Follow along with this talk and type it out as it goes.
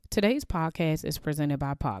Today's podcast is presented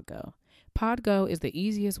by Podgo. Podgo is the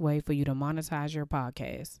easiest way for you to monetize your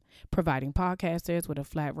podcast, providing podcasters with a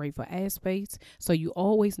flat rate for ad space so you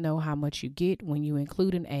always know how much you get when you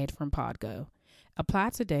include an ad from Podgo. Apply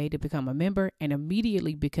today to become a member and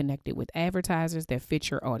immediately be connected with advertisers that fit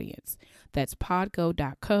your audience. That's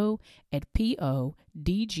podgo.co at podgo.co.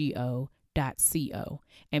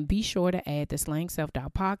 And be sure to add the Slang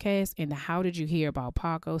Self-Doubt podcast in the How Did You Hear About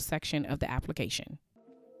Podgo section of the application.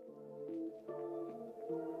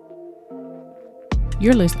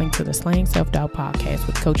 You're listening to the Slang Self-Doubt podcast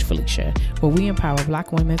with Coach Felicia, where we empower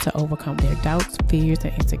Black women to overcome their doubts, fears,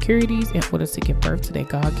 and insecurities in order to give birth to their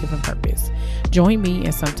God-given purpose. Join me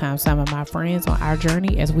and sometimes some of my friends on our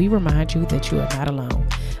journey as we remind you that you are not alone.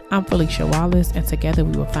 I'm Felicia Wallace, and together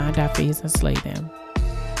we will find our fears and slay them.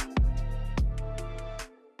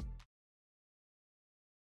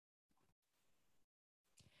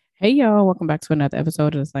 Hey y'all, welcome back to another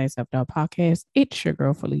episode of the Slang Self-Doubt podcast. It's your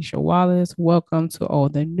girl Felicia Wallace. Welcome to all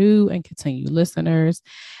the new and continued listeners.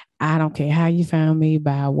 I don't care how you found me,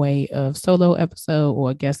 by way of solo episode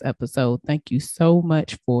or guest episode. Thank you so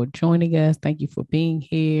much for joining us. Thank you for being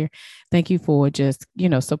here. Thank you for just,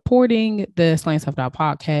 supporting the Slang Self-Doubt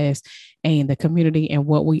podcast and the community and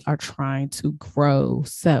what we are trying to grow.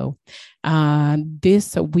 So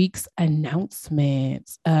this week's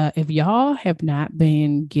announcements, if y'all have not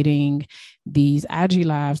been getting these IG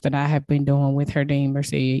lives that I have been doing with Herdain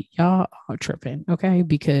Mercier, y'all are tripping, okay?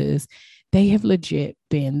 Because they have legit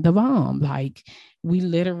been the bomb. Like, we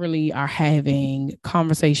literally are having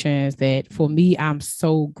conversations that, for me, I'm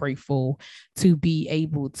so grateful to be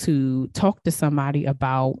able to talk to somebody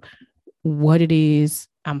about what it is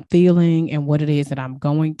I'm feeling and what it is that I'm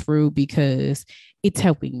going through, because it's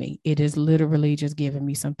helping me. It is literally just giving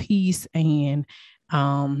me some peace and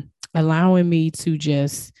allowing me to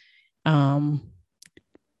just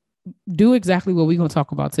do exactly what we're going to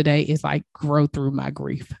talk about today, is like grow through my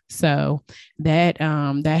grief. So that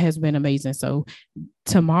has been amazing. So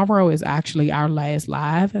tomorrow is actually our last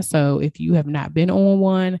live. So if you have not been on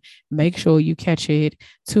one, make sure you catch it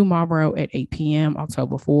tomorrow at 8 p.m.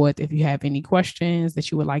 October 4th. If you have any questions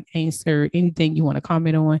that you would like answered, anything you want to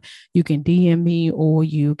comment on, you can DM me or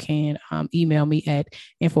you can email me at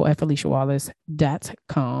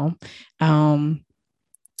info@FeliciaWallace.com.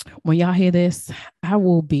 When y'all hear this, I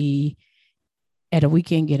will be at a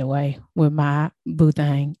weekend getaway with my boo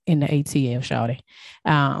thing in the ATL, shawty.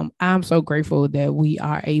 I'm so grateful that we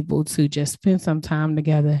are able to just spend some time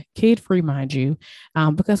together, kid-free, mind you,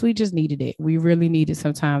 because we just needed it. We really needed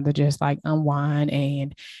some time to just like unwind,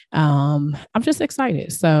 and I'm just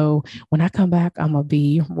excited. So when I come back, I'm gonna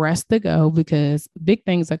be rest to go because big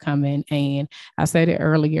things are coming. And I said it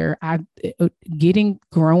earlier,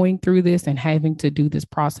 growing through this and having to do this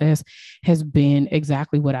process has been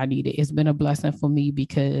exactly what I needed. It's been a blessing for me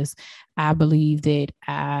because I believe that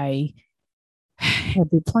I have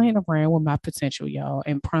been playing around with my potential, y'all,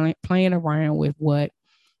 and playing around with what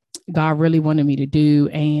God really wanted me to do,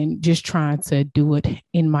 and just trying to do it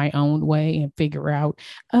in my own way and figure out,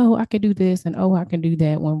 oh, I can do this, and oh, I can do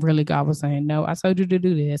that, when really God was saying, no, I told you to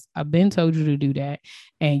do this. I've been told you to do that.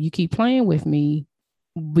 And you keep playing with me,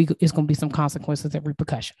 it's going to be some consequences and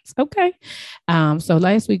repercussions. Okay. So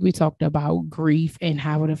last week we talked about grief and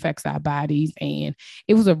how it affects our bodies. And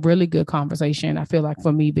it was a really good conversation, I feel like,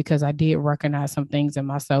 for me, because I did recognize some things in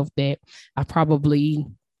myself that I probably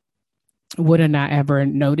would have not ever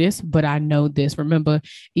noticed. But I know this. Remember,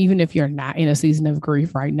 even if you're not in a season of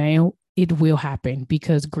grief right now, it will happen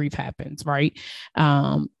because grief happens, right?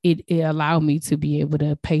 It allowed me to be able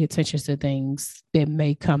to pay attention to things that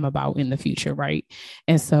may come about in the future, right?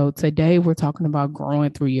 And so today we're talking about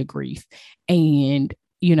growing through your grief. And,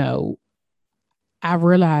 I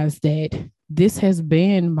realized that this has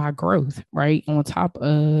been my growth, right? On top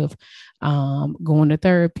of going to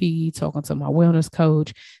therapy, talking to my wellness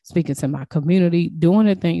coach, speaking to my community, doing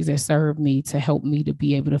the things that serve me to help me to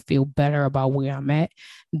be able to feel better about where I'm at.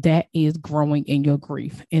 That is growing in your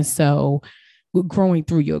grief. And so growing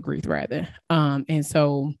through your grief, rather. And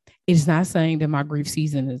so it's not saying that my grief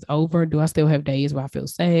season is over. Do I still have days where I feel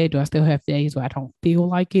sad? Do I still have days where I don't feel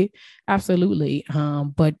like it? Absolutely.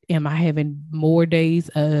 But am I having more days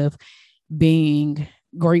of being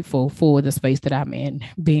grateful for the space that I'm in,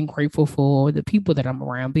 being grateful for the people that I'm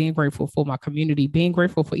around, being grateful for my community, being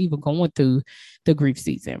grateful for even going through the grief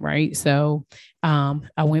season, right? So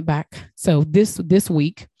I went back. So this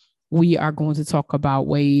week, we are going to talk about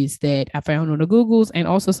ways that I found on the Googles, and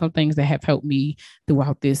also some things that have helped me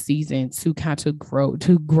throughout this season to kind of grow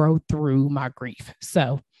through my grief.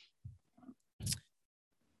 So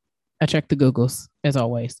I check the Googles as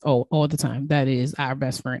always. Oh, all the time. That is our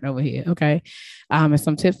best friend over here. Okay. And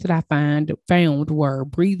some tips that I found were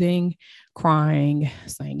breathing, crying,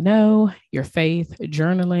 saying no, your faith,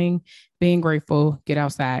 journaling, being grateful, get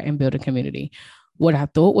outside and build a community. What I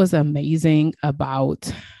thought was amazing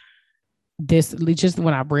about this, just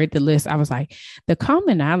when I read the list, I was like, the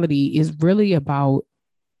commonality is really about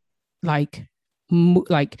like,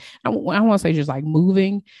 like I don't want to say just like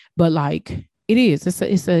moving, but like it is.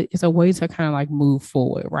 It's a way to kind of like move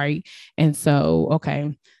forward, right? And so,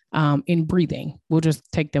 okay. In breathing, we'll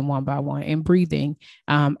just take them one by one. In breathing,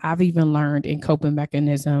 I've even learned in coping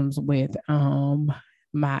mechanisms with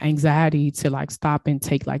my anxiety to like stop and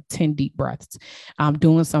take like 10 deep breaths. I'm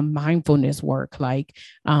doing some mindfulness work. Like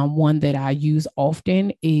one that I use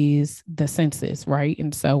often is the senses, right?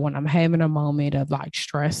 And so when I'm having a moment of like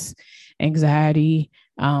stress, anxiety,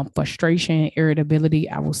 frustration, irritability,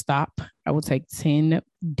 I will stop. I will take 10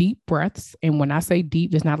 deep breaths. And when I say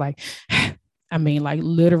deep, it's not like, I mean, like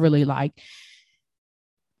literally, like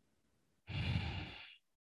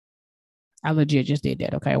I legit just did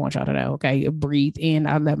that. Okay. I want y'all to know. Okay. Breathe in.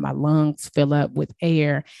 I let my lungs fill up with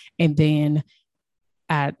air. And then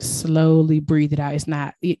I slowly breathe it out.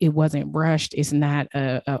 It wasn't rushed. It's not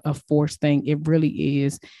a forced thing. It really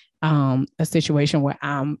is a situation where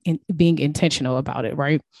being intentional about it.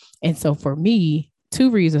 Right. And so for me,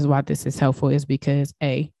 two reasons why this is helpful is because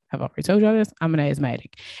I've already told y'all this, I'm an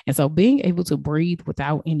asthmatic. And so being able to breathe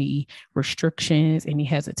without any restrictions, any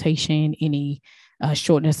hesitation, any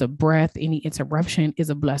shortness of breath, any interruption is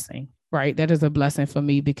a blessing, right? That is a blessing for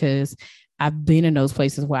me because I've been in those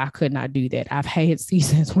places where I could not do that. I've had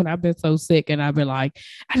seasons when I've been so sick and I've been like,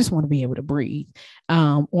 I just want to be able to breathe.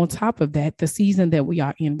 On top of that, the season that we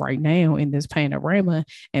are in right now in this panorama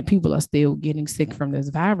and people are still getting sick from this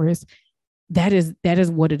virus, that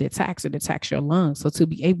is what it attacks. It attacks your lungs. So to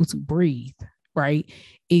be able to breathe, right,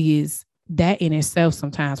 is that in itself.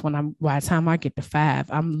 Sometimes by the time I get to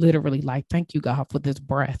 5, I'm literally like, thank you, God, for this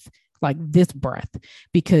breath, like this breath,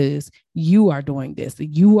 because you are doing this.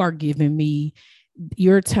 You are giving me,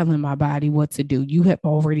 you're telling my body what to do. You have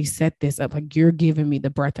already set this up. Like you're giving me the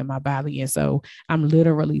breath in my body. And so I'm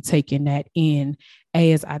literally taking that in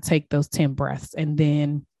as I take those 10 breaths. And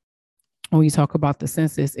then when you talk about the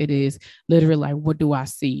senses, it is literally like, what do I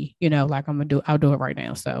see? Like I'll do it right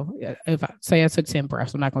now. So if I say I took 10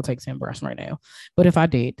 breaths, I'm not going to take 10 breaths right now. But if I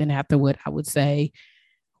did, then afterward, I would say,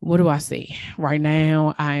 what do I see? Right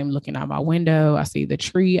now, I'm looking out my window. I see the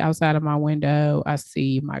tree outside of my window. I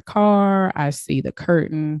see my car. I see the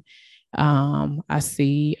curtain. I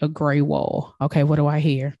see a gray wall. Okay, what do I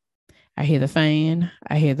hear? I hear the fan.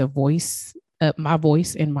 I hear the voice, my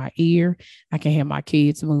voice in my ear. I can hear my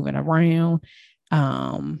kids moving around.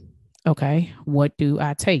 Okay, what do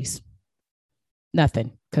I taste?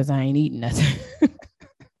 Nothing, because I ain't eating nothing.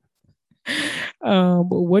 But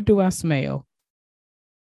what do I smell?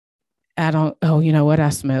 I don't, oh, you know what? I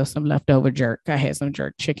smell some leftover jerk. I had some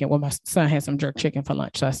jerk chicken. Well, my son had some jerk chicken for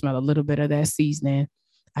lunch. So I smell a little bit of that seasoning.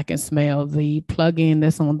 I can smell the plug-in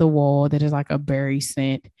that's on the wall that is like a berry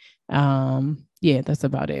scent. Yeah, that's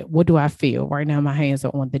about it. What do I feel? Right now, my hands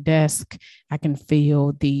are on the desk. I can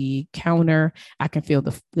feel the counter. I can feel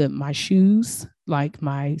my shoes, like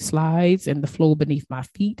my slides and the floor beneath my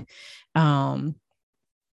feet. Um,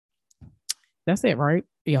 that's it, right?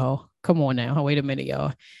 Y'all, come on now. Wait a minute,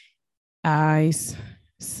 y'all. Eyes,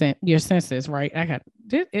 your senses, right? I got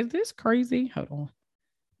this. Is this crazy? Hold on.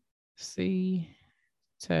 See,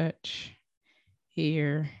 touch,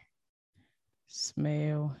 hear,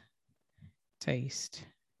 smell, taste,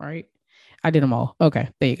 right? I did them all. Okay,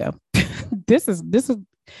 there you go. this is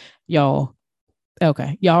y'all.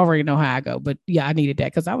 Okay, y'all already know how I go, but yeah, I needed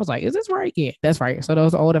that because I was like, "Is this right?" Yeah, that's right. So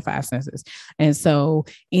those are all the 5 senses, and so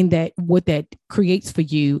in that, what that creates for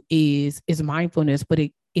you is mindfulness, but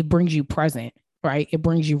it brings you present, right? It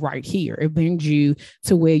brings you right here. It brings you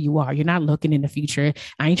to where you are. You're not looking in the future.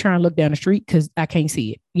 I ain't trying to look down the street because I can't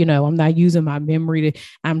see it. I'm not using my memory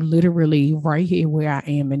I'm literally right here where I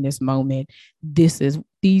am in this moment. These are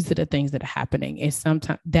the things that are happening. And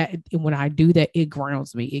sometimes that when I do that, it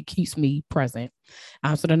grounds me. It keeps me present.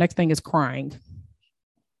 So the next thing is crying.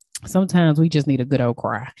 Sometimes we just need a good old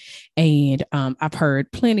cry. And I've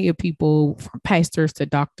heard plenty of people, from pastors to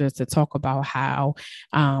doctors, to talk about how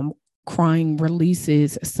crying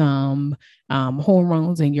releases some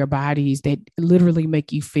hormones in your bodies that literally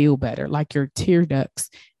make you feel better, like your tear ducts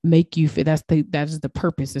make you feel. That is the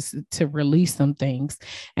purpose, is to release some things.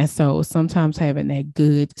 And so sometimes having that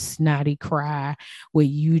good snotty cry where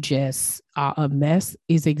you just are a mess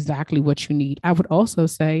is exactly what you need. I would also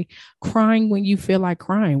say crying when you feel like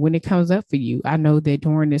crying, when it comes up for you. I know that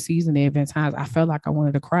during the season there have been times I felt like I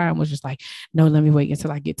wanted to cry and was just like, no, let me wait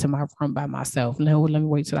until I get to my room by myself. No, let me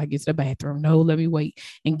wait till I get to the bathroom. No, let me wait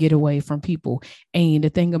and get away from people. And the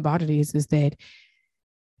thing about it is that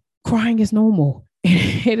crying is normal.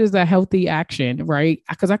 It is a healthy action, right?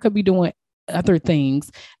 Because I could be doing other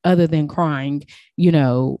things other than crying, you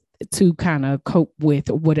know, to kind of cope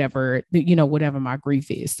with whatever, you know, whatever my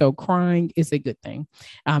grief is. So crying is a good thing.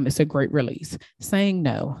 It's a great release. Saying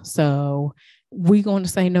no. So we're going to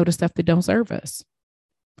say no to stuff that don't serve us.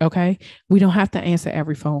 Okay. We don't have to answer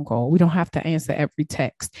every phone call. We don't have to answer every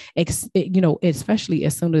text, you know, especially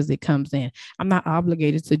as soon as it comes in. I'm not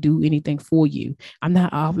obligated to do anything for you. I'm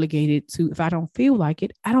not obligated to, if I don't feel like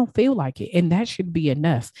it, I don't feel like it. And that should be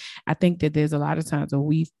enough. I think that there's a lot of times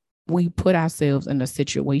where we put ourselves in a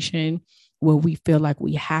situation where we feel like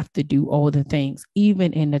we have to do all the things,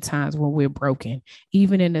 even in the times when we're broken,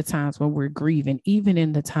 even in the times when we're grieving, even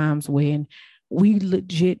in the times when we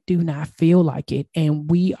legit do not feel like it. And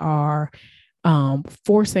we are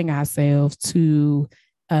forcing ourselves to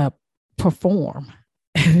perform.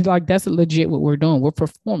 Like that's legit what we're doing. We're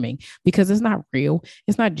performing because it's not real.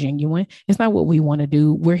 It's not genuine. It's not what we want to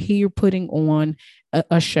do. We're here putting on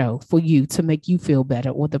a show for you to make you feel better,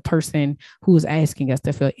 or the person who is asking us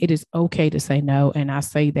to feel. It is okay to say no. And I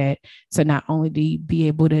say that to not only be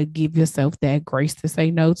able to give yourself that grace to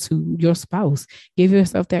say no to your spouse, give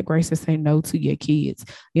yourself that grace to say no to your kids.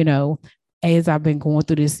 You know, as I've been going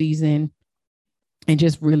through this season, and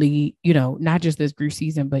just really, you know, not just this grief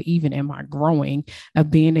season, but even in my growing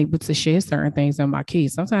of being able to share certain things with my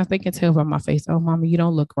kids. Sometimes they can tell by my face, oh, mommy, you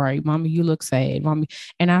don't look right. Mommy, you look sad. Mommy.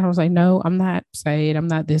 And I was like, no, I'm not sad. I'm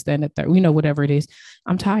not this, that, and the third. You know, whatever it is.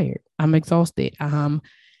 I'm tired. I'm exhausted. I'm,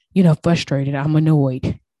 you know, frustrated. I'm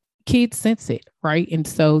annoyed. Kids sense it, right? And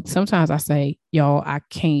so sometimes I say, y'all, I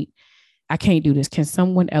can't do this. Can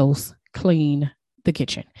someone else clean the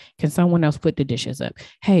kitchen? Can someone else put the dishes up?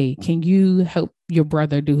 Hey, can you help your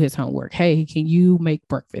brother do his homework? Hey, can you make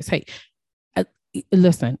breakfast? Hey, uh,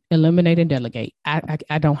 listen, eliminate and delegate.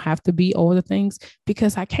 I don't have to be all the things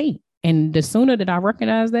because I can't. And the sooner that I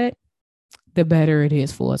recognize that, the better it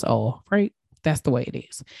is for us all, right? That's the way it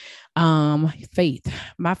is. Faith.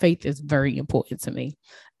 My faith is very important to me.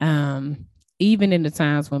 Um, Even in the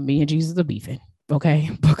times when me and Jesus are beefing,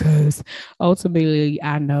 okay? Because ultimately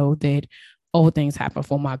I know that all things happen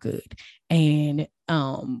for my good. And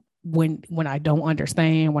when I don't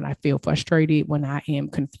understand, when I feel frustrated, when I am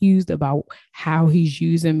confused about how he's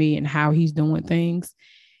using me and how he's doing things,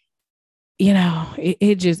 you know,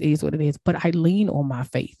 it just is what it is. But I lean on my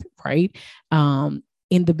faith, right?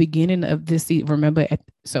 In the beginning of this season, remember,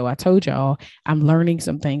 so I told y'all I'm learning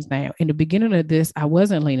some things now. In the beginning of this, I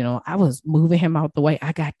wasn't leaning on, I was moving him out the way.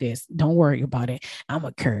 I got this. Don't worry about it. I'm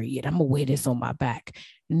going to carry it. I'm going to wear this on my back.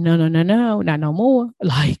 No, no, no, no, not no more.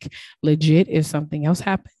 Like legit, if something else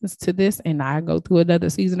happens to this and I go through another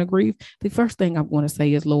season of grief, the first thing I'm going to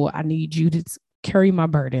say is, Lord, I need you to carry my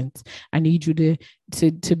burdens. I need you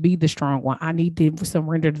to be the strong one. I need to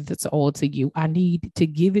surrender this all to you. I need to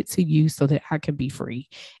give it to you so that I can be free.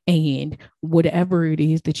 And whatever it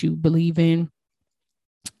is that you believe in,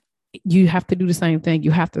 you have to do the same thing. You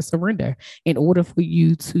have to surrender in order for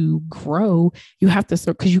you to grow. You have to,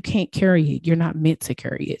 because you can't carry it. You're not meant to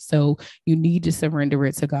carry it. So you need to surrender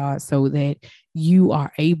it to God so that you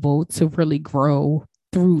are able to really grow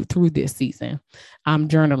through this season. I'm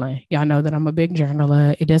journaling. Y'all know that I'm a big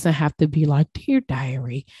journaler. It doesn't have to be like dear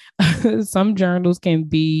diary. Some journals can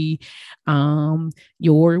be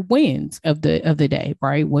your wins of the day,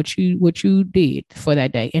 right? What you did for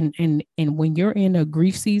that day. And when you're in a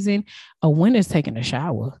grief season, a win is taking a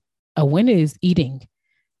shower. A win is eating.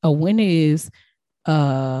 A win is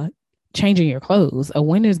uh changing your clothes. A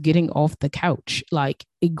win is getting off the couch, like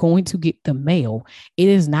going to get the mail. It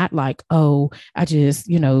is not like, oh, I just,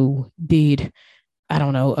 did, I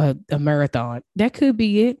don't know, a marathon. That could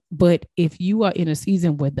be it. But if you are in a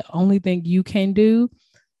season where the only thing you can do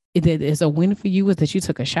that is a win for you is that you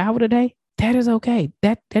took a shower today, that is okay.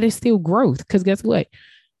 That is still growth. Because guess what?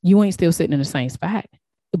 You ain't still sitting in the same spot.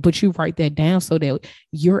 But you write that down so that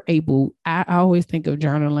you're able. I always think of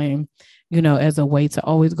journaling, as a way to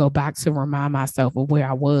always go back to remind myself of where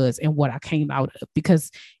I was and what I came out of. Because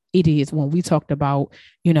it is, when we talked about,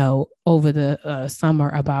 over the summer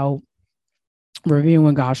about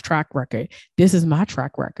reviewing God's track record. This is my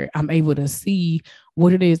track record. I'm able to see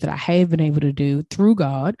what it is that I have been able to do through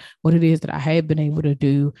God, what it is that I have been able to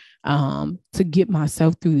do to get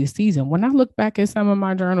myself through this season. When I look back at some of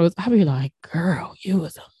my journals, I'll be like, girl, you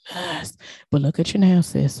was a mess. But look at you now,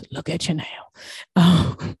 sis. Look at you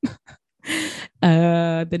now.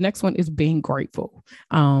 The next one is being grateful.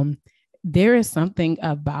 There is something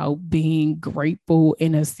about being grateful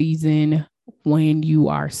in a season when you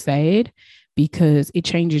are sad because it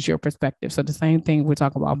changes your perspective. So the same thing we're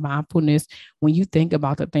talking about mindfulness. When you think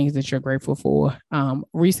about the things that you're grateful for,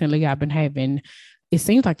 recently I've been having it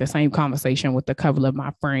seems like the same conversation with a couple of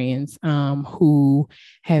my friends who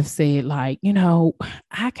have said, like,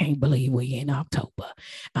 I can't believe we're in October.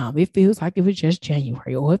 It feels like it was just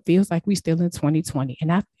January, or it feels like we're still in 2020. And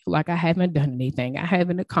I feel like I haven't done anything. I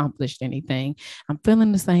haven't accomplished anything. I'm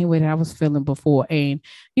feeling the same way that I was feeling before. And,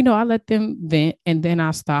 I let them vent, and then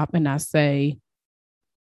I stop and I say,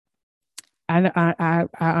 I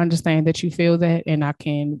understand that you feel that, and I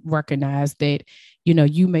can recognize that,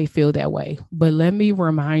 you may feel that way. But let me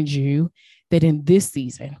remind you that in this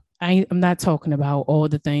season, I'm not talking about all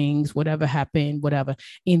the things, whatever happened, whatever.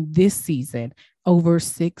 In this season, over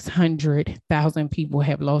 600,000 people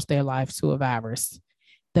have lost their lives to a virus.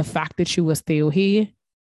 The fact that you are still here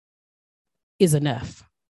is enough.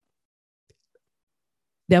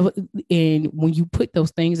 And when you put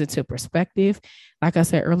those things into perspective, like I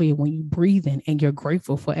said earlier, when you breathe in and you're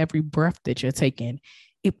grateful for every breath that you're taking,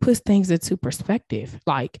 it puts things into perspective.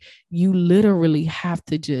 Like, you literally have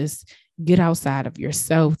to just get outside of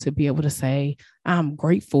yourself to be able to say, I'm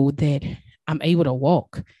grateful that I'm able to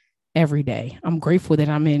walk every day. I'm grateful that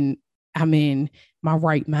I'm in my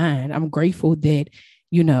right mind. I'm grateful that,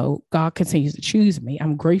 God continues to choose me.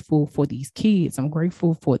 I'm grateful for these kids. I'm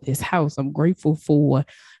grateful for this house. I'm grateful for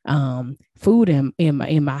food in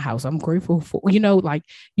my house. I'm grateful for, like,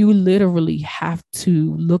 you literally have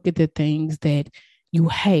to look at the things that you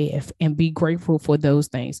have and be grateful for those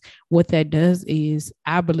things. What that does is,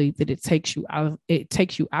 I believe that it takes you out of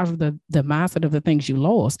the mindset of the things you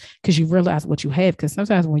lost, because you realize what you have. Because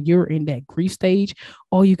sometimes when you're in that grief stage,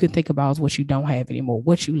 all you can think about is what you don't have anymore,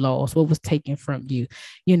 what you lost, what was taken from you.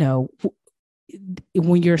 You know,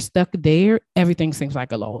 when you're stuck there, everything seems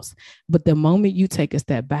like a loss. But the moment you take a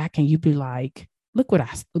step back and you be like, look what I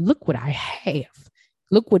have.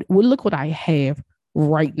 Look what I have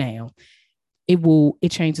right now.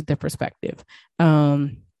 It changes the perspective.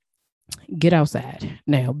 Get outside.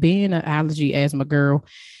 Now, being an allergy asthma girl,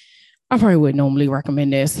 I probably would normally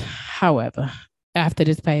recommend this. However, after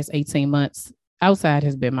this past 18 months, outside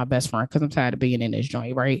has been my best friend because I'm tired of being in this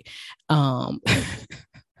joint, right? Um,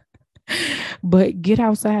 but get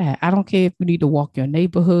outside. I don't care if you need to walk your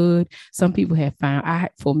neighborhood. Some people have found,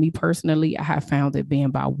 for me personally, I have found that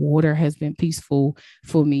being by water has been peaceful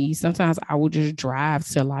for me. Sometimes I will just drive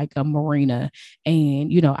to like a marina,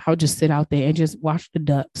 and, I'll just sit out there and just watch the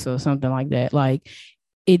ducks or something like that. Like,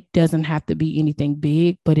 it doesn't have to be anything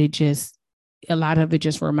big, but a lot of it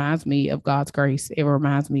just reminds me of God's grace. It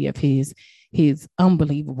reminds me of his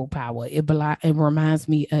unbelievable power. It reminds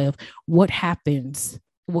me of what happens,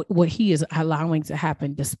 what he is allowing to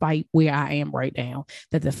happen despite where I am right now.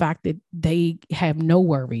 That the fact that they have no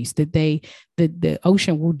worries, that the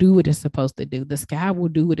ocean will do what it's supposed to do, the sky will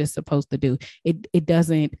do what it's supposed to do. It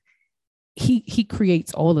doesn't. He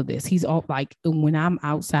creates all of this. He's all, like, when I'm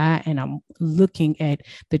outside and I'm looking at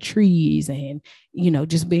the trees and,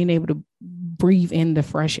 just being able to breathe in the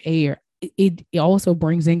fresh air, it also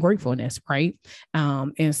brings in gratefulness, right?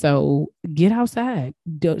 And so get outside.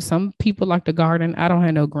 Some people like to garden. I don't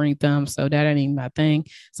have no green thumb, so that ain't even my thing.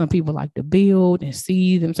 Some people like to build and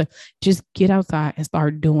see themselves. Just get outside and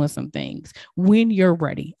start doing some things when you're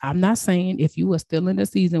ready. I'm not saying if you are still in the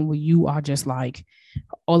season where you are just like,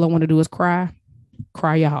 all I want to do is cry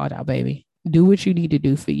your heart out, baby. Do what you need to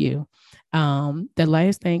do for you. The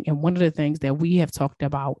last thing, and one of the things that we have talked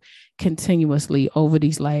about continuously over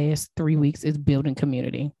these last 3 weeks, is building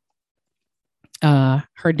community.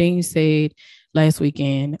 Herdine said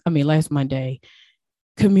last Monday,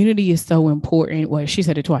 community is so important. Well, she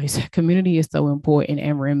said it twice. Community is so important,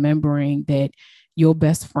 and remembering that your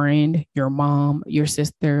best friend, your mom, your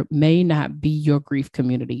sister may not be your grief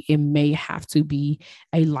community. It may have to be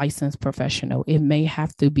a licensed professional. It may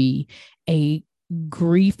have to be a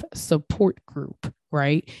grief support group,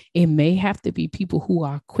 right? It may have to be people who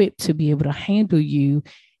are equipped to be able to handle you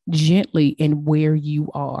gently in where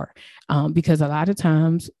you are. Because a lot of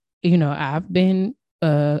times, I've been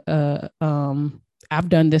I've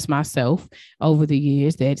done this myself over the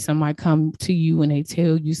years, that somebody come to you and they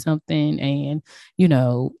tell you something, and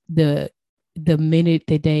the the minute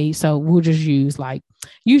that so we'll just use like,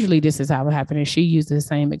 usually this is how it happened. And she used the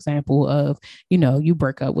same example of, you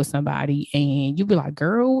break up with somebody and you be like,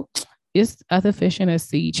 girl, it's other fish in a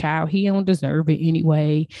sea, child. He don't deserve it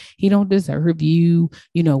anyway. He don't deserve you,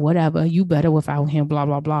 whatever. You better without him, blah,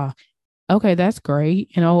 blah, blah. Okay, that's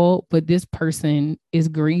great and all, but this person is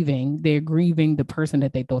grieving. They're grieving the person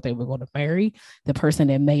that they thought they were going to marry, the person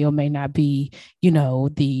that may or may not be,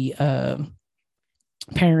 the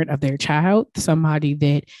parent of their child, somebody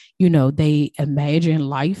that, they imagine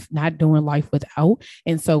life, not doing life without.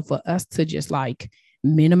 And so for us to just like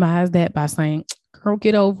minimize that by saying, girl,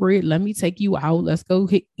 get over it. Let me take you out. Let's go.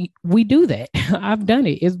 We do that. I've done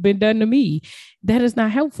it. It's been done to me. That is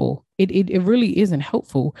not helpful. It really isn't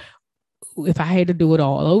helpful. If I had to do it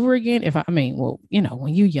all over again, well,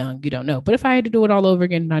 when you're young, you don't know. But if I had to do it all over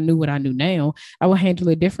again and I knew what I knew now, I would handle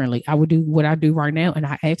it differently. I would do what I do right now. And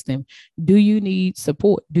I asked them, do you need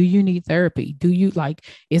support? Do you need therapy?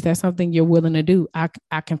 Is that something you're willing to do? I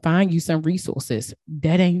can find you some resources.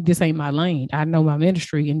 This ain't my lane. I know my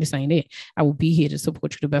ministry and this ain't it. I will be here to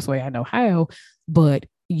support you the best way I know how, but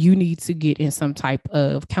you need to get in some type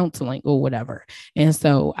of counseling or whatever. And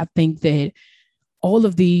so I think that all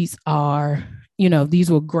of these are,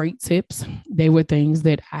 these were great tips. They were things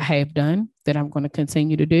that I have done that I'm going to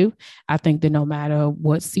continue to do. I think that no matter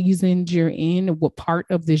what season you're in, what part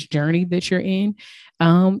of this journey that you're in,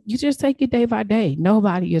 you just take it day by day.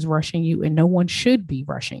 Nobody is rushing you and no one should be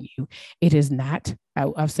rushing you. It is not.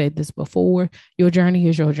 I've said this before. Your journey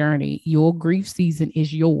is your journey. Your grief season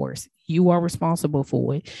is yours. You are responsible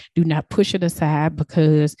for it. Do not push it aside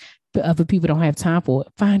because the other people don't have time for it.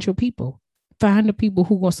 Find your people. Find the people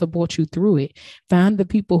who are going to support you through it. Find the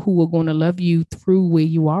people who are going to love you through where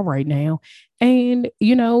you are right now. And,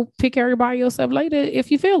 pick everybody else up later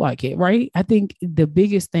if you feel like it, right? I think the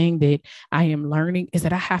biggest thing that I am learning is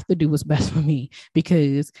that I have to do what's best for me,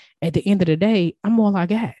 because at the end of the day, I'm all I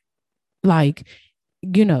got. Like,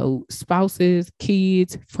 spouses,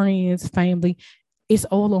 kids, friends, family, it's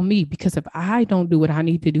all on me, because if I don't do what I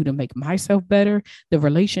need to do to make myself better, the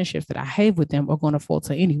relationships that I have with them are going to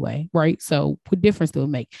falter anyway, right? So what difference do it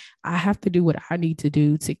make? I have to do what I need to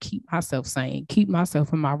do to keep myself sane, keep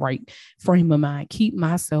myself in my right frame of mind, keep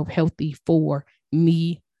myself healthy for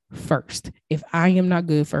me first. If I am not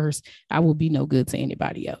good first, I will be no good to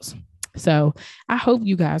anybody else. So I hope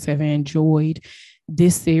you guys have enjoyed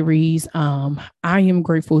this series. I am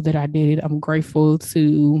grateful that I did it. I'm grateful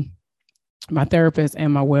to my therapist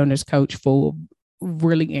and my wellness coach for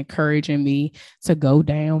really encouraging me to go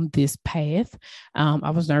down this path. I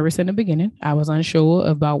was nervous in the beginning. I was unsure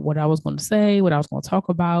about what I was going to say, what I was going to talk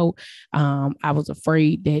about. I was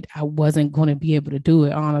afraid that I wasn't going to be able to do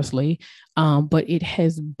it, honestly. But it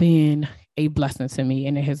has been a blessing to me,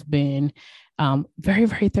 and it has been very,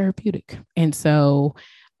 very therapeutic. And so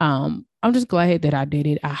I'm just glad that I did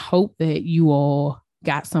it. I hope that you all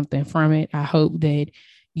got something from it. I hope that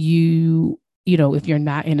if you're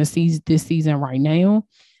not in this season right now,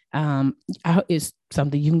 it's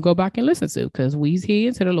something you can go back and listen to, because we's here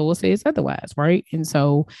until the Lord says otherwise, right? And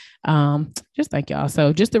so just thank y'all.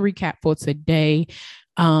 So just to recap for today,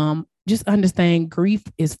 just understand grief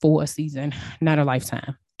is for a season, not a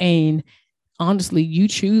lifetime. And honestly, you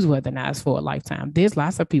choose whether or not it's for a lifetime. There's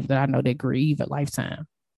lots of people that I know that grieve a lifetime.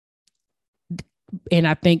 And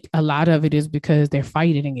I think a lot of it is because they're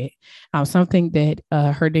fighting it. Something that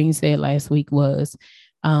Herdine said last week was,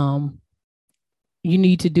 you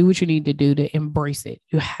need to do what you need to do to embrace it.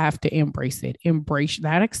 You have to embrace it. Embrace,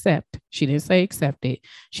 not accept. She didn't say accept it.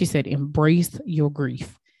 She said embrace your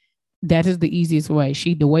grief. That is the easiest way.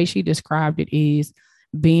 The way she described it is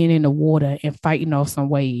being in the water and fighting off some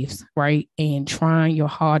waves, right? And trying your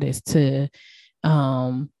hardest to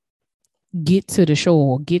get to the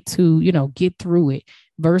shore, get through it,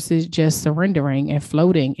 versus just surrendering and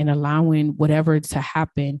floating and allowing whatever to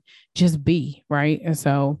happen, just be, right? And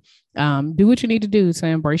so do what you need to do to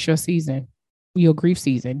embrace your grief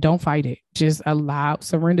season. Don't fight it. Just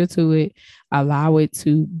surrender to it, allow it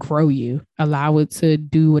to grow you, allow it to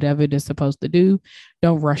do whatever it is supposed to do.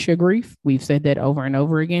 Don't rush your grief. We've said that over and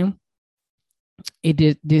over again.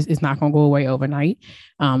 This is not going to go away overnight.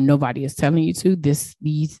 Nobody is telling you to. This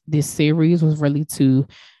series was really to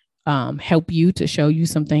help you, to show you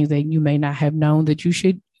some things that you may not have known that you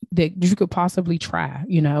could possibly try,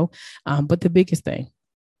 but the biggest thing,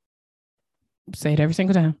 say it every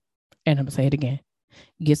single time, and I'm gonna say it again: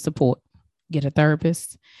 get support, get a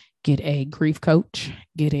therapist, get a grief coach,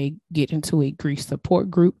 get into a grief support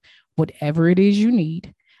group, whatever it is you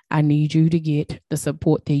need. I need you to get the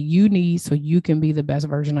support that you need so you can be the best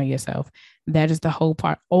version of yourself. That is the whole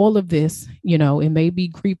part. All of this, it may be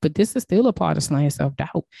grief, but this is still a part of slaying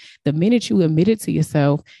self-doubt. The minute you admit it to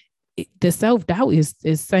yourself, the self-doubt is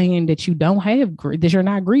saying that you don't have, that you're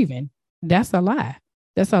not grieving. That's a lie.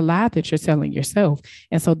 That's a lie that you're telling yourself.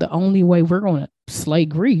 And so the only way we're going to slay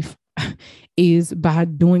grief is by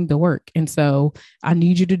doing the work. And so I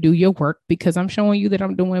need you to do your work because I'm showing you that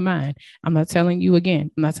I'm doing mine. I'm not telling you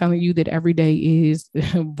that every day is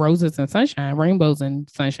roses and sunshine, rainbows and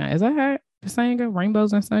sunshine. Is that how the saying goes?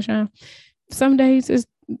 Rainbows and sunshine. Some days it's,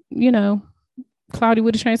 cloudy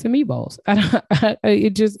with a chance of meatballs. It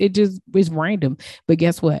just is random. But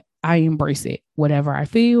guess what? I embrace it. Whatever I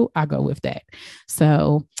feel, I go with that.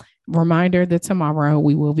 So reminder that tomorrow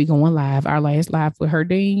we will be going live, our last live with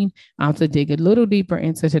Herdine, to dig a little deeper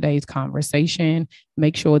into today's conversation.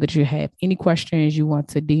 Make sure that you have any questions you want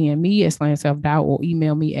to DM me at Slaying Self-Doubt or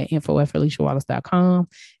email me at info@FeliciaWallace.com.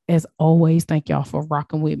 As always, thank y'all for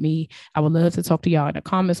rocking with me. I would love to talk to y'all in the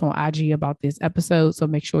comments on IG about this episode. So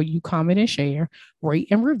make sure you comment and share, rate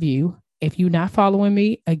and review. If you're not following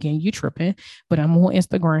me, again, you tripping, but I'm on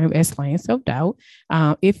Instagram at Slaying Self-Doubt.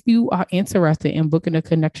 If you are interested in booking a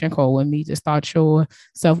connection call with me to start your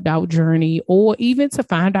self-doubt journey, or even to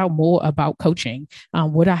find out more about coaching,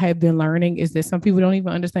 what I have been learning is that some people don't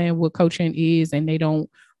even understand what coaching is and they don't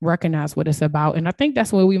recognize what it's about. And I think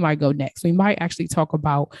that's where we might go next. We might actually talk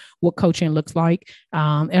about what coaching looks like,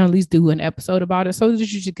 and at least do an episode about it so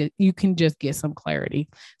that you can just get some clarity.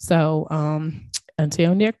 So,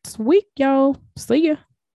 until next week, y'all. See ya.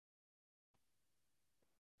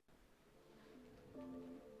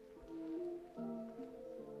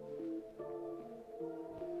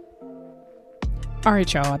 All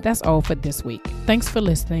right, y'all. That's all for this week. Thanks for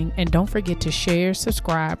listening. And don't forget to share,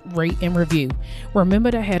 subscribe, rate, and review.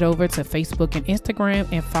 Remember to head over to Facebook and Instagram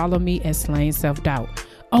and follow me at Slaying Self-Doubt.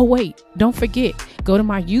 Oh, wait, don't forget, go to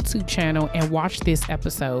my YouTube channel and watch this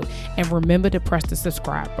episode. And remember to press the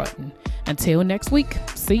subscribe button. Until next week,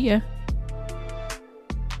 see ya.